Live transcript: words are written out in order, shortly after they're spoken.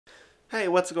Hey,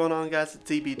 what's going on guys?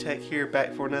 It's EB Tech here,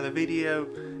 back for another video,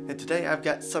 and today I've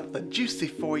got something juicy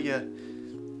for you,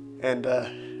 and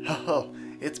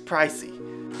it's pricey.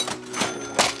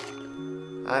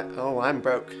 I'm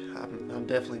broke. I'm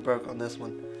definitely broke on this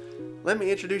one. Let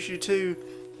me introduce you to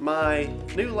my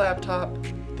new laptop,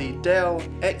 the Dell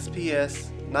XPS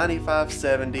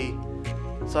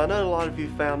 9570. So I know a lot of you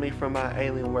found me from my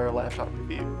Alienware laptop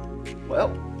review.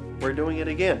 Well, we're doing it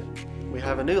again. We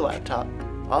have a new laptop.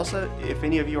 Also, if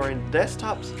any of you are in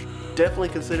desktops, definitely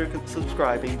consider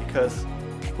subscribing because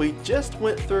we just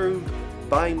went through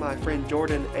buying my friend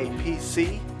Jordan a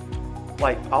PC,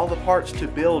 like all the parts to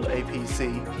build a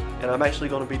PC, and I'm actually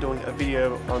going to be doing a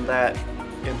video on that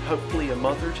in hopefully a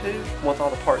month or two, once all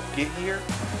the parts get here,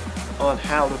 on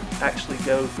how to actually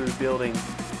go through building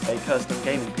a custom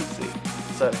gaming PC.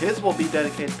 So his will be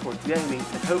dedicated towards gaming,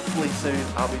 and hopefully soon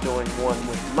I'll be doing one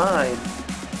with mine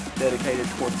dedicated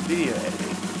towards video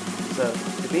editing. So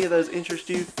if any of those interest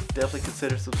you, definitely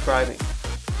consider subscribing.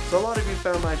 So a lot of you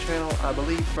found my channel, I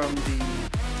believe, from the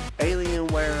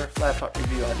Alienware laptop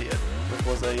review I did, which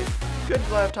was a good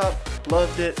laptop,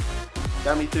 loved it,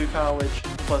 got me through college,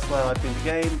 plus allowed me to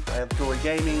game, I enjoy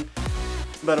gaming.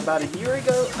 But about a year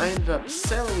ago, I ended up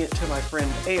selling it to my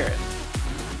friend Aaron.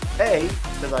 A,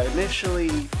 because I initially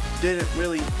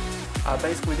I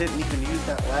basically didn't even use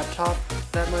that laptop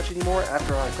that much anymore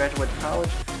after I graduated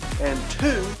college, and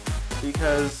two,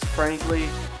 because frankly,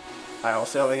 I was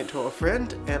selling it to a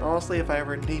friend, and honestly, if I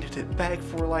ever needed it back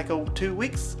for like 2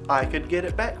 weeks, I could get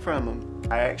it back from him.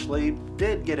 I actually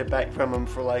did get it back from him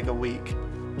for like a week.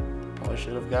 Probably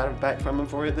should have got it back from him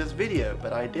for this video,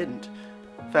 but I didn't.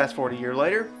 Fast forward a year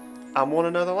later, I want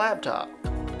another laptop.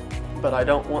 But I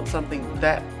don't want something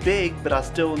that big, but I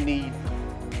still need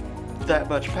that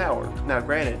much power. Now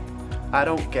granted, I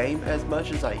don't game as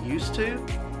much as I used to.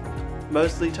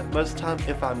 Most of the time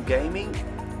if I'm gaming,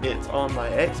 it's on my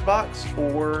Xbox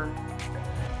or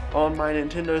on my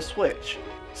Nintendo Switch.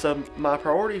 So my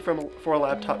priority for a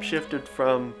laptop shifted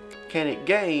from can it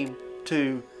game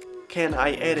to can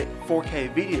I edit 4K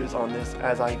videos on this,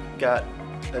 as I got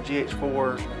a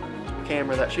GH4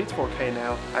 camera that shoots 4K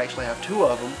now. I actually have 2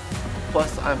 of them.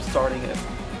 Plus I'm starting it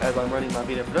as I'm running my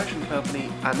video production company.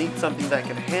 I need something that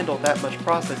can handle that much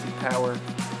processing power,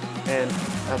 and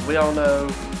as we all know,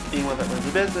 anyone that runs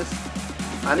a business,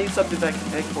 I need something that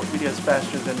can export videos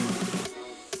faster than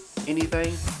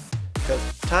anything, because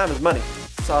time is money.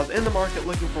 So I was in the market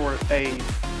looking for a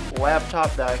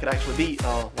laptop that I could actually be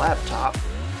a laptop,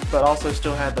 but also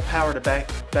still have the power to back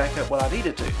up what I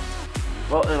needed to.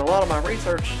 Well, in a lot of my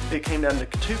research, it came down to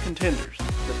 2 contenders,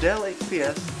 the Dell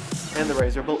XPS and the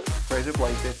Razer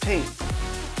Blade 15.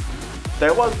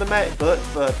 There was the MacBook,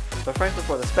 but frankly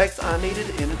for the specs I needed,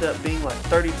 it ended up being like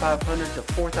 $3,500 to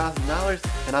 $4,000,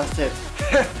 and I said,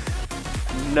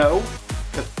 no,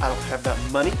 because I don't have that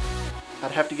money.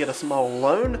 I'd have to get a small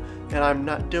loan, and I'm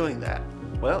not doing that.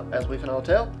 Well, as we can all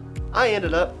tell, I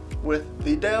ended up with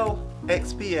the Dell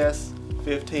XPS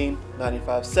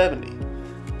 9570.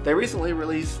 They recently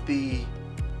released the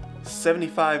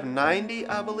 7590,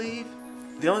 I believe.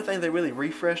 The only thing they really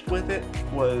refreshed with it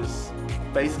was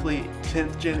basically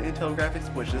 10th gen Intel graphics,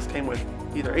 which this came with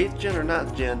either 8th gen or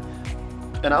 9th gen,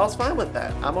 and I was fine with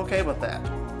that. I'm okay with that,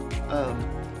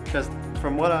 because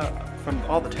from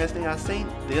all the testing I've seen,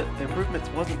 the improvements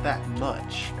wasn't that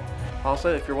much.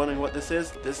 Also, if you're wondering what this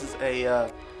is a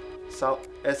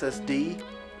SSD,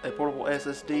 a portable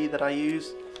SSD that I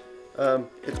use.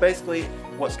 It's basically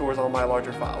what stores all my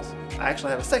larger files. I actually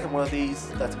have a second one of these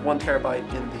that's 1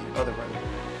 terabyte in the other room.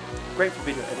 Great for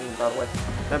video editing, by the way.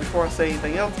 Now before I say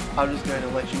anything else, I'm just going to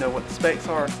let you know what the specs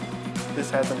are. This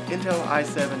has an Intel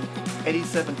i7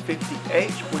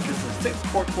 8750H, which is a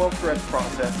 6-core 12-thread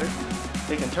processor.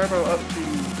 It can turbo up to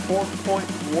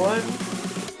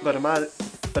 4.1, but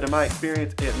in my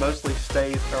experience, it mostly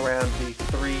stays around the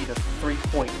 3 to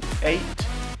 3.8.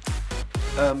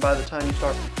 By the time you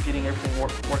start getting everything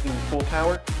working full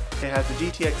power. It has the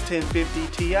GTX 1050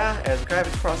 Ti as a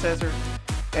graphics processor,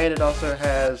 and it also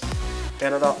has,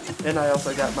 and I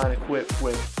also got mine equipped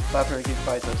with 500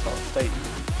 gigabytes of solid state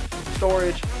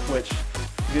storage, which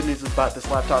the good news is about this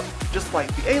laptop, just like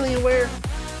the Alienware,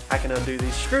 I can undo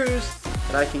these screws,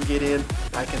 and I can get in,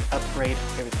 I can upgrade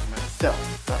everything myself.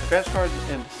 Not the graphics card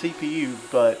and the CPU,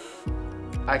 but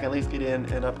I can at least get in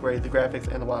and upgrade the graphics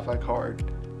and the Wi-Fi card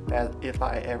if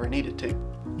I ever needed to.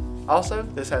 Also,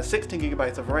 this has 16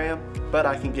 gigabytes of RAM, but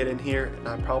I can get in here, and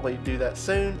I'll probably do that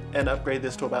soon, and upgrade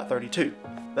this to about 32.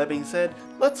 That being said,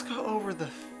 let's go over the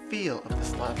feel of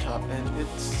this laptop, and it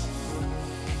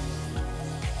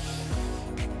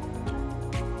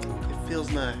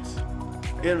feels nice.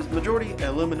 It was majority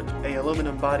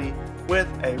aluminum body with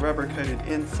a rubber coated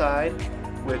inside,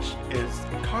 which is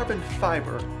carbon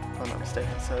fiber, if I'm not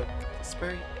mistaken. So it's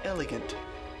very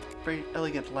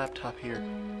elegant laptop here.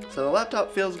 So the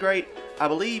laptop feels great. I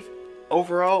believe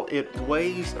overall it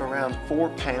weighs around 4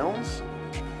 pounds,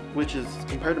 which is,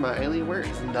 compared to my Alienware,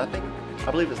 is nothing.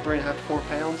 I believe it's 3.5 to 4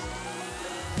 pounds.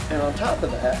 And on top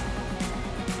of that,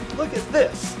 look at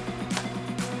this.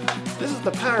 This is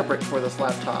the power brick for this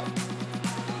laptop.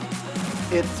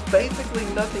 It's basically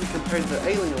nothing compared to the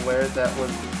Alienware that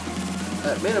was,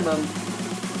 at minimum,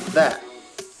 that.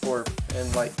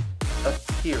 And like up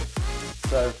here.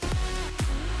 So,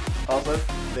 also,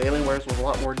 the Alienware's was a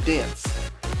lot more dense.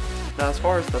 Now, as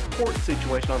far as the port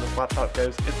situation on this laptop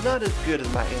goes, it's not as good as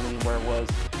my Alienware was,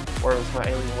 whereas my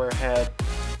Alienware had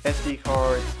SD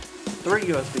cards, 3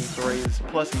 USB 3s,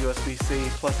 plus a USB-C,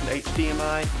 plus an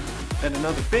HDMI, and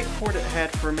another big port it had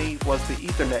for me was the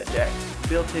Ethernet jack,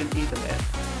 built-in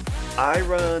Ethernet. I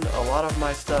run a lot of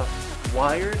my stuff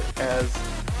wired, as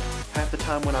half the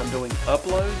time when I'm doing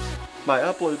uploads, my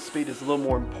upload speed is a little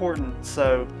more important,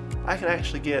 so I can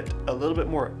actually get a little bit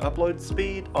more upload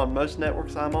speed on most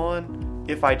networks I'm on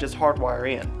if I just hardwire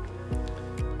in.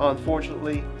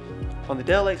 Unfortunately, on the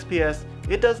Dell XPS,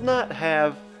 it does not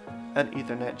have an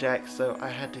Ethernet jack, so I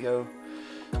had to go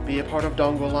be a part of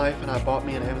dongle life, and I bought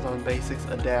me an Amazon Basics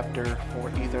adapter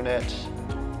for Ethernet.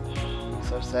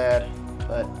 So sad,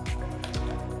 but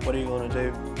what are you going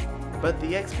to do? But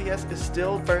the XPS is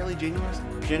still fairly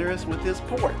generous with its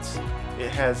ports.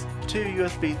 It has 2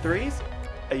 USB 3s,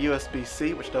 a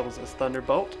USB-C which doubles as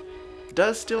Thunderbolt,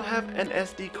 does still have an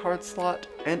SD card slot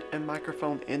and a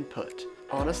microphone input.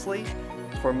 Honestly,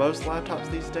 for most laptops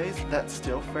these days, that's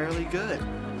still fairly good.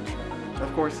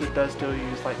 Of course, it does still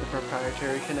use like the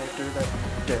proprietary connector that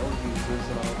Dell uses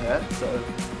and all that, so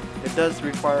it does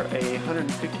require a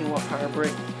 115 watt power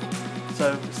brick,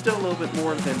 so it's still a little bit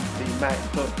more than the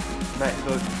MacBook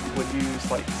would use,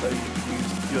 like, so you could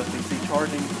use USB-C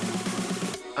charging.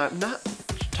 I'm not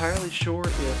entirely sure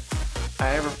if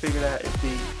I ever figured out if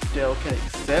the Dell can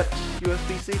accept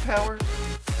USB-C power.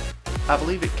 I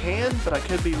believe it can, but I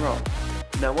could be wrong.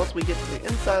 Now, once we get to the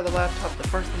inside of the laptop, the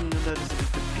first thing you'll notice is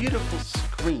the beautiful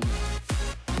screen.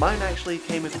 Mine actually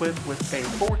came equipped with a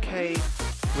 4K,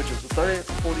 which is a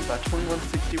 3040 by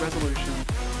 2160 resolution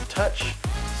touch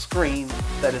screen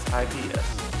that is IPS.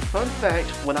 Fun fact,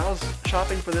 when I was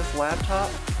shopping for this laptop,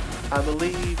 I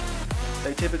believe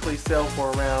they typically sell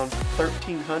for around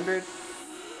 $1,300.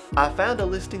 I found a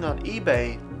listing on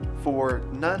eBay for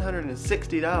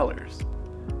 $960.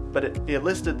 But it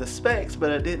listed the specs, but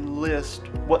it didn't list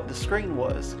what the screen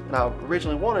was. And I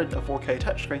originally wanted a 4K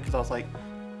touchscreen because I was like,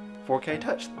 4K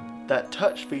touch, that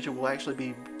touch feature will actually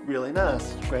be really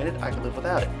nice. Granted, I can live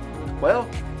without it. Well,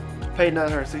 paid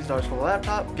 $960 for the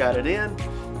laptop, got it in.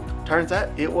 Turns out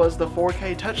it was the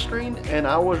 4K touchscreen, and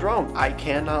I was wrong. I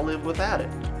cannot live without it.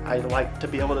 I like to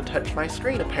be able to touch my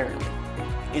screen, apparently.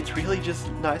 It's really just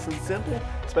nice and simple,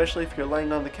 especially if you're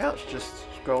laying on the couch just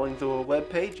scrolling through a web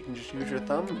page. You can just use your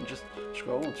thumb and just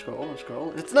scroll and scroll and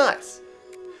scroll, and it's nice.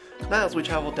 Now, as we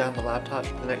travel down the laptop,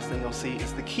 the next thing you'll see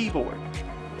is the keyboard.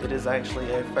 It is actually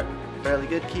a fairly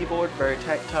good keyboard, very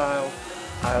tactile.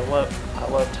 I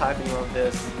love typing on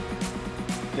this.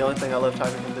 The only thing I love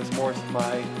typing on this more is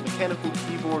my mechanical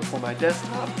keyboard for my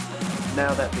desktop.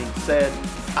 Now, that being said,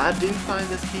 I do find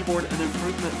this keyboard an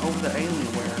improvement over the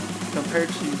Alienware. Compared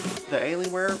to the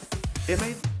Alienware, it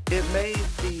made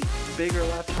the bigger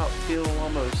laptop feel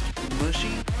almost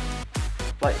mushy.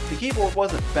 Like, the keyboard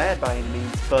wasn't bad by any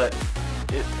means, but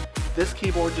this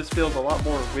keyboard just feels a lot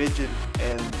more rigid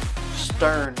and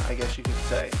stern, I guess you could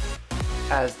say,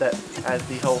 as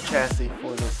the whole chassis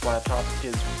for this laptop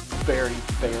is very,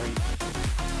 very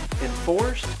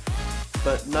enforced,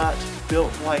 but not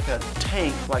built like a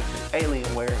tank like the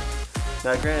Alienware.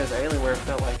 Now, granted, the Alienware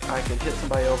felt like I could hit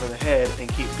somebody over the head and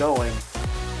keep going,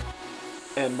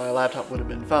 and my laptop would have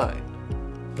been fine.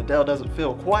 The Dell doesn't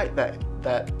feel quite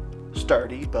that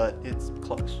sturdy, but it's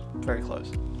close, very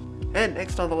close. And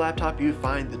next on the laptop, you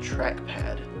find the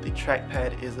trackpad. The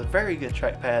trackpad is a very good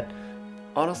trackpad.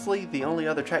 Honestly, the only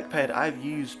other trackpad I've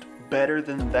used better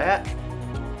than that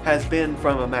has been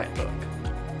from a MacBook.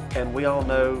 And we all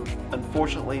know,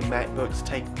 unfortunately, MacBooks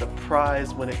take the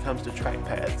prize when it comes to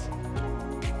trackpads.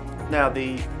 Now,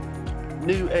 the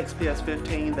new XPS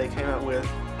 15 they came out with,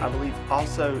 I believe,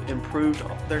 also improved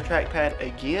their trackpad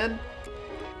again,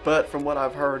 but from what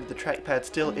I've heard, the trackpad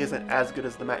still isn't as good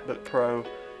as the MacBook Pro,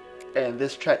 and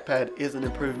this trackpad is an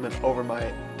improvement over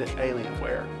the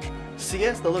Alienware. So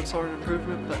yes, the looks are an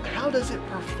improvement, but how does it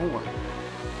perform?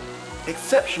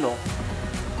 Exceptional,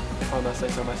 if I must say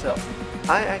so myself.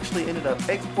 I actually ended up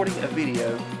exporting a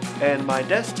video, and my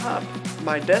desktop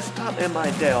and my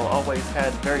Dell always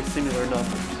had very similar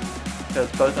numbers,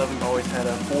 because both of them always had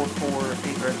a 4-core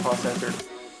 8-thread processor.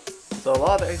 So a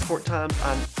lot of the export times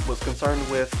I was concerned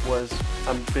with was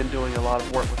I've been doing a lot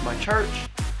of work with my church,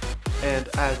 and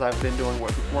as I've been doing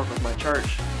work with my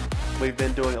church, we've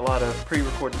been doing a lot of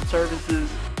pre-recorded services.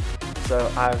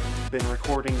 So I've been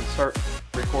recording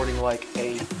like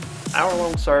a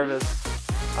hour-long service.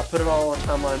 I put it all on a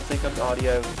timeline, sync up the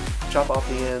audio, chop off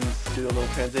the ends, do a little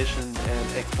transition,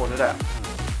 and export it out.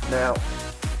 Now,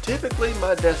 typically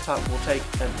my desktop will take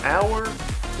an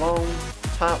hour-long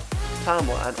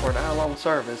timeline or an hour-long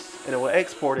service, and it will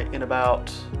export it in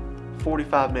about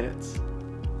 45 minutes.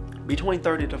 Between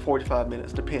 30 to 45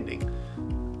 minutes, depending.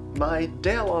 My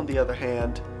Dell, on the other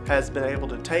hand, has been able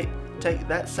to take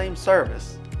that same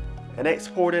service and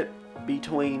export it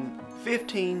between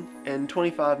 15 and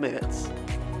 25 minutes.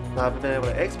 Now, I've been able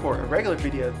to export a regular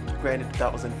video, granted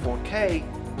that was in 4K,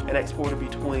 and export it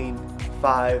between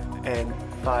 5, 10,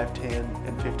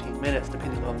 and 15 minutes,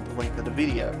 depending on the length of the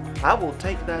video. I will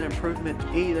take that improvement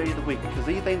any day of the week, because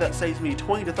anything that saves me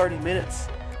 20 to 30 minutes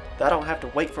that I don't have to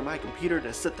wait for my computer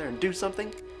to sit there and do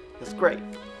something, is great.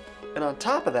 And on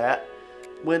top of that,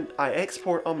 when I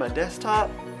export on my desktop,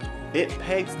 it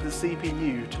pegs the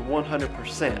CPU to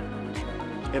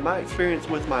 100%. In my experience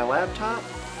with my laptop,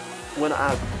 when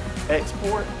I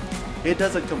export, it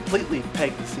doesn't completely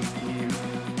peg the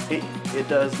CPU. It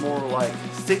does more like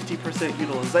 60%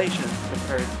 utilization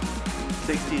compared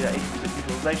 60 to 80%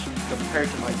 utilization compared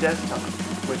to my desktop,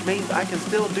 which means I can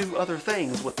still do other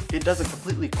things. It doesn't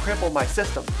completely cripple my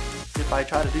system if I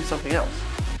try to do something else.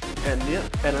 And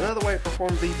another way it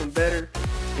performs even better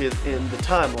is in the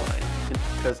timeline,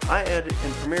 because I edit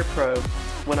in Premiere Pro.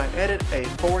 When I edit a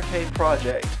 4K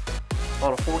project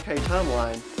on a 4K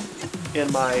timeline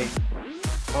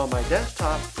on my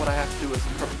desktop, what I have to do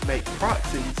is make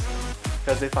proxies,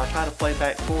 because if I try to play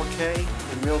back 4K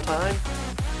in real time,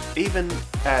 even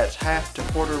at half to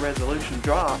quarter resolution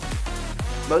drop,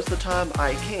 most of the time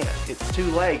I can't. It's too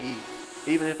laggy.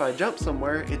 Even if I jump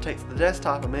somewhere, it takes the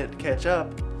desktop a minute to catch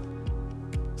up.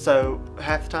 So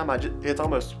half the time it's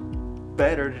almost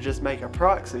better to just make a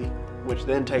proxy, which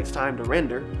then takes time to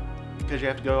render, because you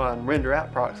have to go on and render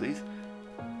out proxies.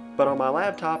 But on my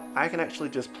laptop, I can actually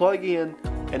just plug in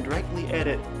and directly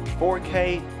edit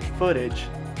 4K footage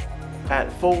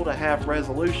at full to half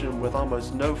resolution with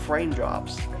almost no frame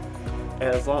drops.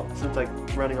 Since I'm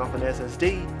running off an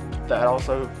SSD, that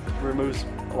also removes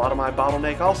a lot of my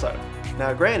bottleneck also.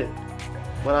 Now granted,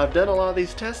 when I've done a lot of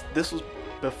these tests, this was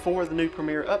before the new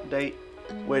Premiere update,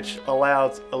 which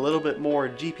allows a little bit more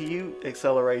GPU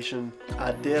acceleration.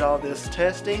 I did all this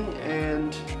testing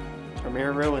and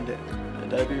Premiere ruined it.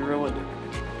 Adobe ruined it.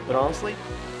 But honestly,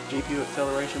 GPU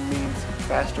acceleration means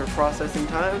faster processing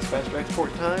times, faster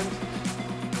export times.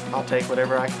 I'll take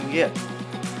whatever I can get.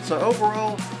 So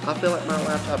overall, I feel like my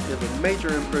laptop is a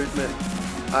major improvement.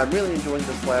 I'm really enjoying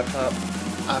this laptop.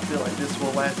 I feel like this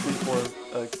will last me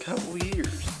for a couple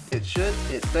years. It should.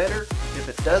 It's better. If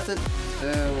it doesn't,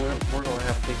 we're going to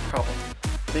have a big problem.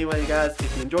 But anyway, guys,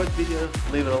 if you enjoyed the video,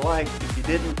 leave it a like. If you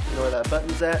didn't, you know where that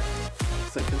button's at.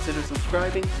 So consider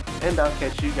subscribing, and I'll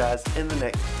catch you guys in the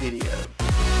next video.